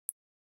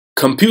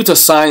Computer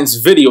science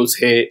videos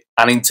here,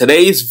 and in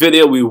today's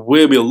video we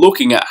will be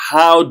looking at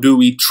how do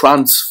we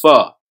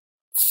transfer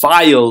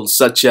files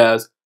such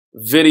as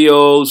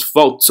videos,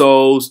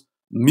 photos,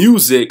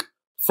 music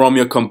from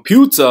your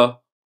computer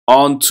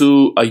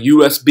onto a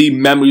USB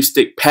memory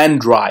stick pen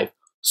drive.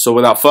 So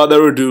without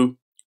further ado,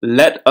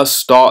 let us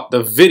start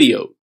the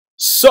video.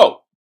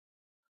 So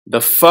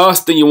the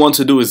first thing you want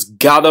to do is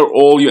gather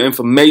all your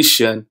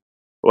information,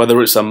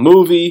 whether it's a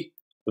movie,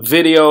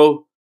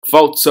 video,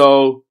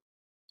 photo,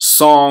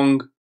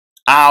 song,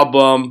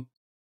 album.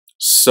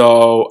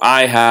 So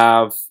I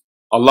have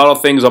a lot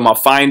of things on my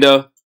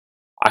Finder.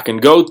 I can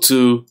go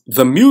to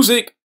the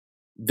music.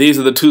 These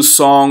are the two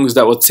songs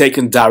that were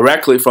taken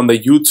directly from the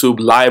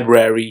YouTube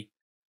library.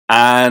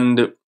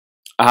 And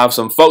I have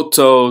some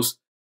photos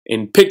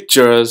in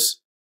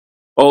pictures.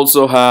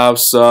 Also have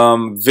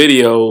some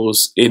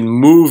videos in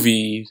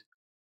movies.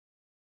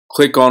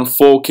 Click on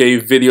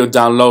 4K video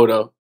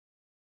downloader.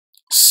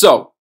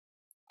 So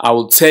I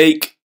will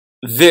take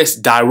this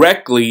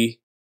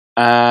directly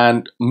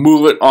and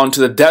move it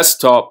onto the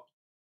desktop.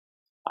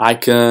 I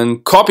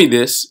can copy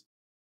this,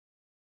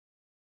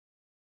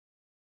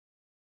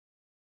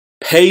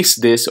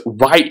 paste this,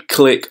 right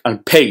click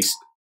and paste.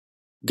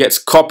 Gets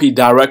copied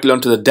directly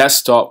onto the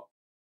desktop.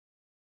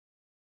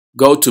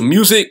 Go to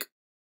music,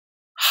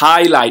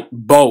 highlight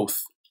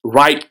both,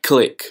 right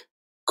click,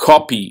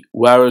 copy.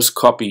 Where is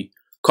copy?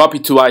 Copy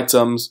two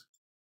items.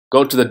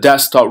 Go to the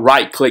desktop,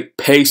 right click,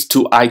 paste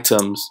two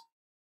items.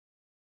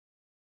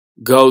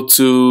 Go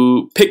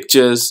to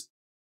pictures,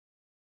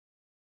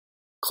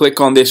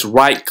 click on this,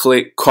 right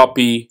click,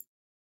 copy,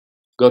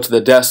 go to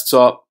the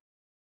desktop,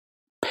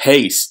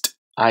 paste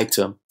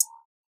item.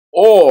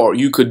 Or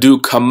you could do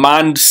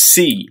Command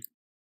C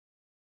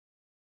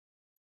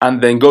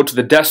and then go to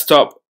the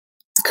desktop,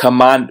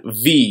 Command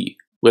V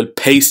will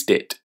paste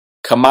it.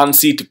 Command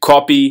C to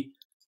copy,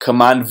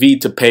 Command V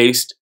to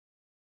paste.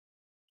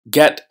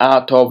 Get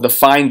out of the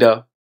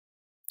Finder.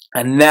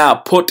 And now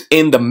put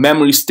in the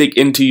memory stick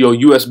into your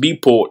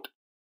USB port.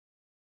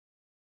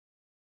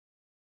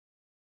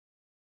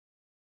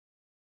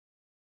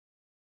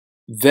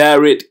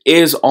 There it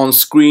is on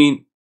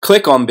screen.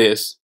 Click on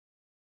this.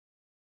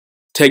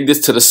 Take this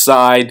to the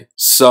side.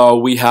 So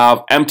we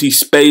have empty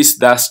space.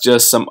 That's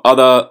just some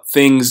other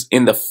things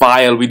in the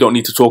file. We don't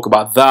need to talk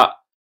about that.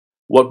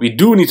 What we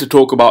do need to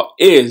talk about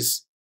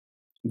is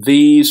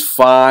these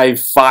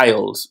 5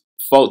 files: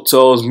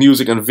 photos,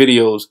 music, and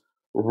videos.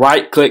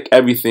 Right click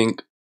everything.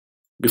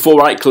 Before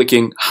right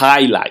clicking,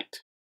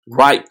 highlight,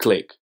 right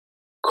click,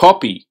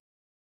 copy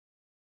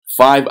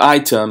 5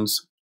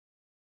 items.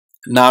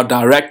 Now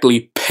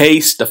directly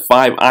paste the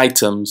 5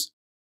 items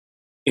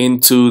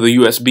into the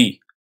USB.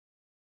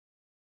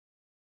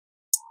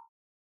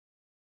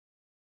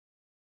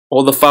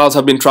 All the files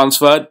have been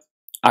transferred.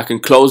 I can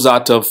close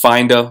out of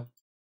Finder.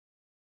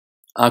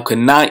 I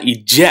can now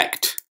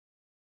eject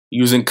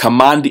using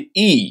Command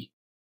E.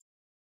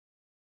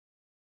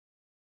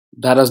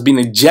 That has been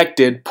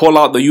ejected. Pull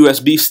out the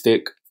USB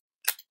stick.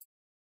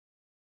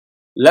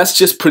 Let's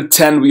just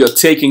pretend we are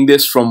taking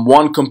this from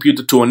one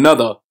computer to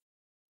another.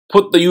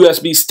 Put the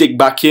USB stick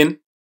back in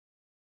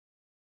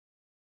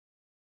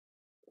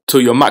to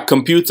your Mac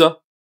computer.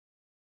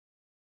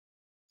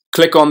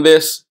 Click on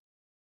this.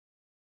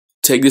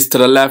 Take this to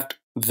the left.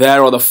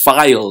 There are the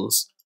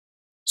files.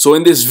 So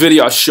in this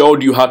video, I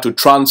showed you how to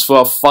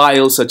transfer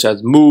files such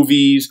as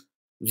movies,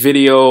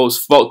 videos,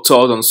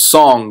 photos, and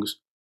songs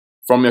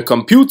from your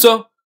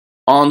computer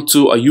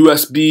onto a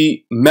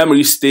USB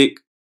memory stick.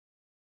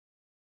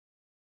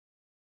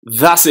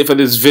 That's it for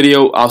this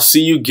video. I'll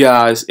see you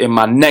guys in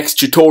my next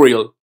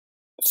tutorial.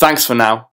 Thanks for now.